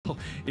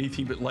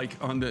anything, but like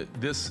on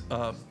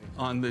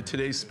the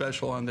today's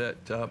special on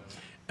that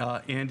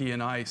Andy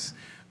and Ice,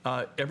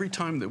 every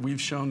time that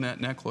we've shown that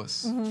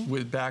necklace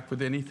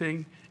with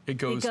anything, it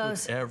goes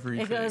with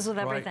everything. It goes with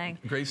everything.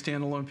 Right? Great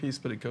standalone piece,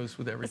 but it goes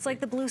with everything. It's like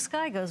the blue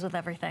sky goes with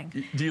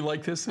everything. Do you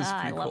like this? It's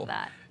pretty I love cool.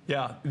 that.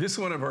 Yeah, this is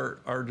one of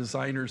our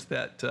designers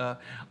that,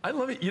 I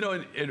love it. You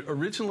know,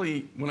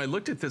 originally, when I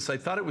looked at this, I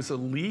thought it was a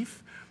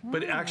leaf,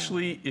 but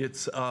actually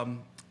it's kind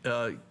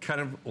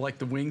of like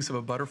the wings of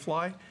a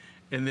butterfly.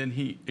 And then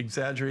he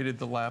exaggerated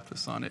the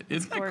lapis on it.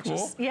 Isn't that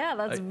cool? Yeah,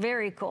 that's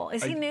very cool.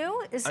 Is he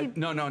new? Is he?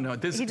 No.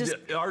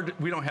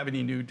 We don't have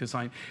any new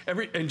design.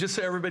 And just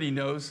so everybody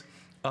knows,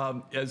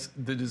 as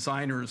the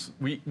designers,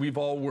 we've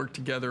all worked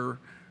together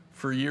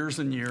for years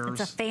and years.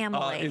 It's a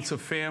family. It's a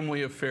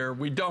family affair.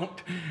 We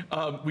don't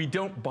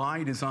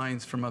buy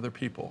designs from other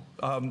people.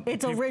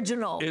 It's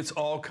original. It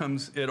all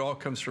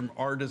comes from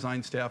our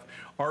design staff,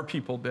 our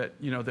people that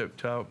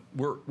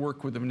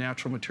work with the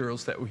natural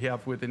materials that we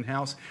have within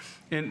house,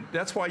 and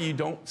that's why you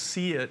don't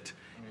see it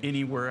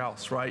anywhere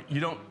else, right?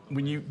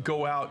 When you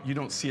go out, you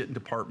don't see it in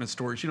department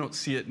stores. You don't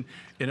see it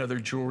in other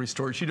jewelry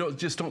stores. You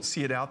just don't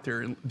see it out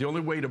there. And the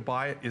only way to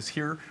buy it is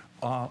here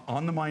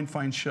on the Mind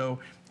Find show.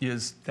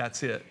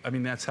 That's it. I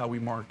mean, that's how we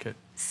market.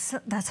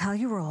 So that's how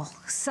you roll.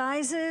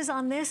 Sizes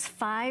on this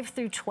 5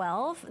 through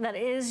 12. That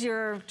is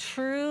your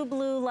true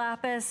blue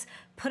lapis.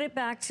 Put it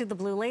back to the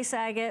blue lace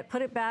agate,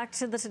 put it back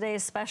to the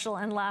today's special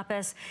and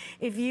lapis.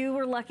 If you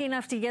were lucky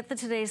enough to get the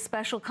today's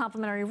special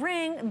complimentary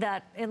ring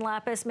that in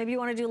lapis, maybe you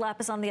want to do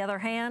lapis on the other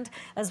hand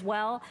as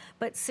well.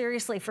 But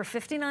seriously, for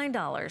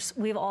 $59,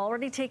 we've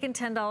already taken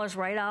 $10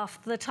 right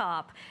off the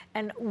top,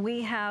 and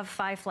we have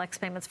 5 flex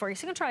payments for you.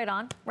 So you can try it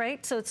on,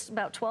 right? So it's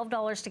about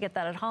 $12 to get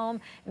that at home.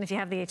 And if you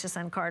have the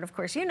HSN card, of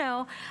course, you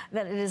know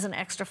that it is an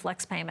extra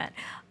flex payment.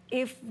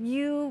 If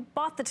you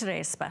bought the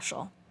today's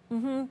special,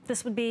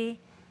 this would be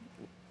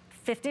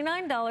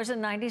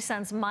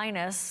 $59.90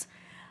 minus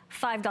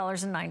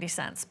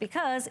 $5.90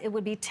 because it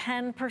would be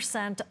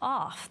 10%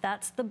 off.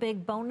 That's the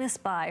big bonus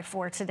buy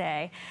for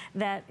today.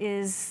 That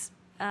is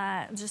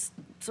just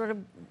sort of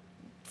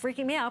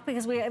freaking me out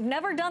because we have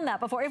never done that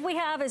before. If we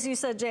have, as you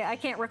said, Jay, I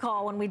can't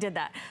recall when we did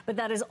that. But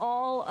that is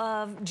all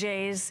of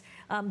Jay's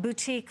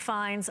boutique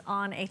finds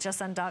on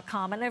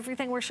hsn.com and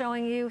everything we're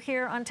showing you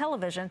here on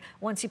television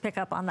once you pick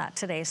up on that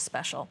today's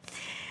special.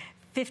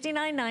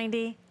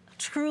 $59.90.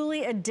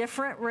 Truly a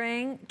different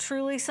ring,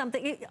 truly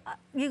something.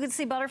 You could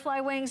see butterfly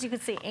wings, you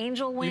could see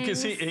angel wings. You can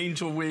see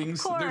angel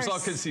wings. There's all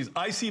kinds of things.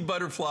 I see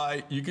butterfly,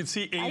 you can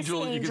see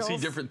angel, you can see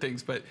different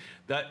things, but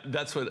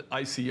that's what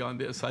I see on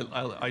this.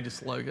 I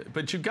just love it.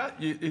 But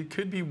it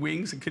could be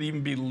wings, it could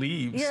even be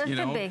leaves. Yeah, it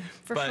could be,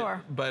 for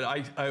sure. But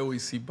I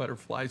always see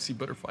butterfly, I see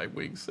butterfly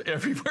wings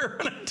everywhere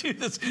when I do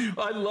this.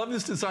 I love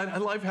this design, I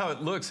love how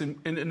it looks. And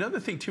another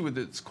thing too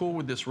that's cool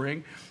with this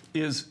ring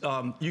is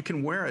you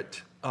can wear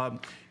it.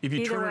 If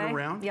you turn it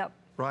around,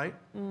 right?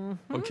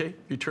 Okay,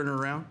 you turn it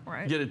around,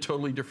 you get a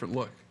totally different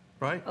look,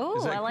 right?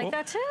 Oh, I like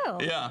that too.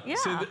 Yeah.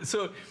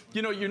 So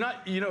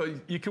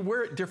you can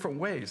wear it different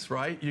ways,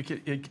 right?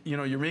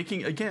 You're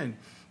making, again,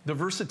 the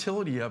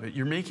versatility of it.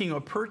 You're making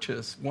one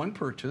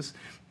purchase,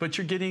 but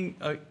you're getting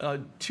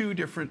 2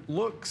 different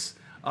looks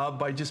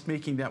by just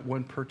making that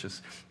one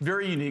purchase.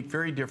 Very unique,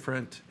 very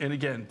different. And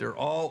again, they're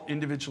all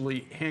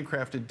individually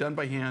handcrafted, done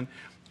by hand.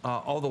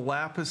 All the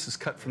lapis is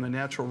cut from the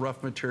natural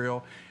rough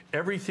material.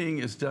 Everything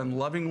is done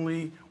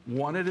lovingly,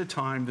 one at a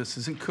time. This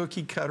isn't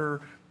cookie cutter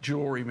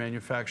jewelry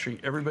manufacturing.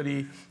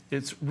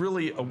 It's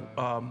really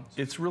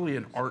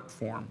an art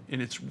form,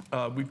 and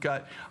I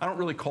don't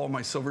really call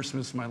my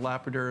silversmiths and my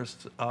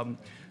lapidarists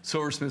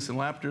silversmiths and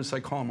lapidarists.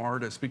 I call them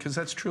artists because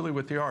that's truly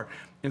what they are.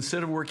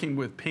 Instead of working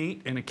with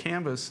paint and a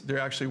canvas, they're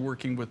actually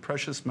working with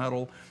precious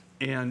metal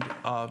and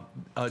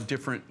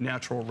different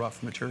natural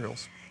rough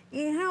materials.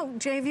 You know,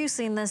 Jay, have you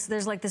seen this?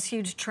 There's like this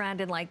huge trend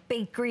in like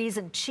bakeries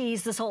and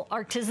cheese, this whole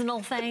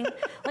artisanal thing.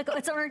 Like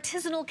it's an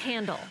artisanal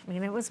candle. I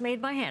mean, it was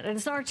made by hand. And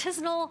it's an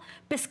artisanal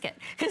biscuit.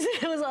 Because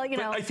it was like,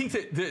 I think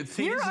that the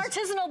thing you're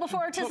artisanal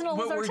before artisanal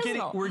was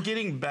artisanal. We're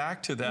getting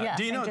back to that. Yeah,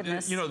 do you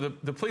know,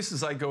 the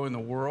places I go in the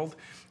world,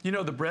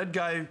 the bread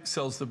guy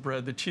sells the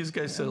bread, the cheese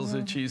guy sells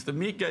the cheese, the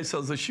meat guy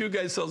sells the shoe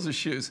guy sells the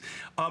shoes.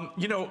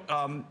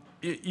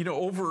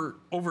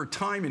 Over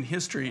time in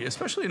history,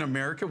 especially in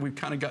America, we've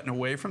kind of gotten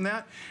away from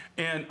that.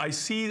 And I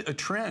see a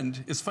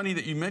trend. It's funny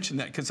that you mentioned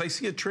that because I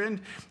see a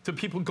trend to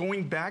people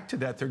going back to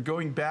that. They're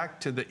going back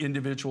to the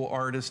individual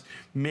artist,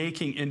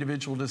 making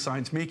individual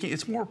designs,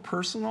 it's more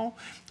personal.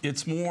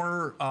 It's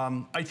more,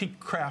 I think,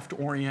 craft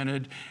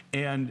oriented.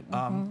 And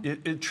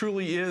it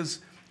truly is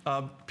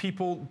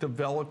people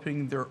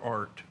developing their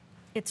art.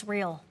 It's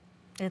real.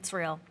 It's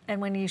real.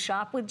 And when you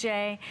shop with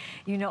Jay,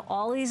 you know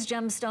all these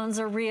gemstones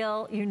are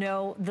real. You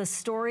know the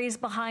stories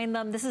behind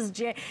them. This is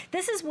Jay.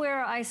 This is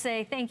where I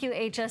say thank you,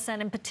 HSN,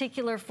 in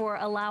particular for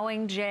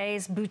allowing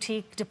Jay's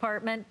boutique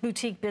department,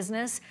 boutique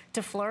business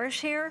to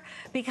flourish here.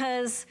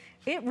 Because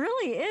It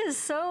really is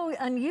so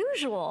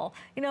unusual.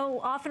 You know,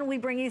 often we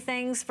bring you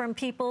things from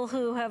people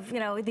who have, you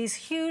know, these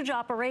huge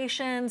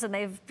operations and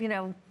they've, you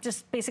know,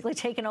 just basically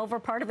taken over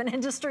part of an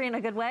industry in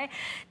a good way.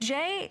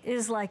 Jay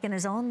is like in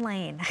his own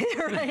lane,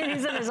 right?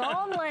 He's in his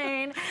own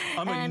lane.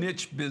 I'm a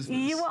niche business.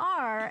 You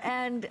are,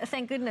 and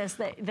thank goodness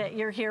that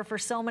you're here for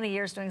so many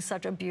years doing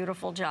such a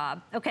beautiful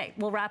job. Okay,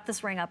 we'll wrap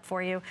this ring up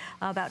for you.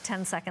 About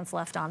 10 seconds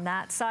left on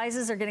that.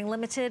 Sizes are getting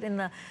limited in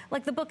the,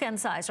 like the bookend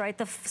size, right?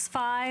 The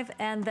 5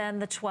 and then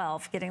the 12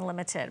 getting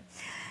limited.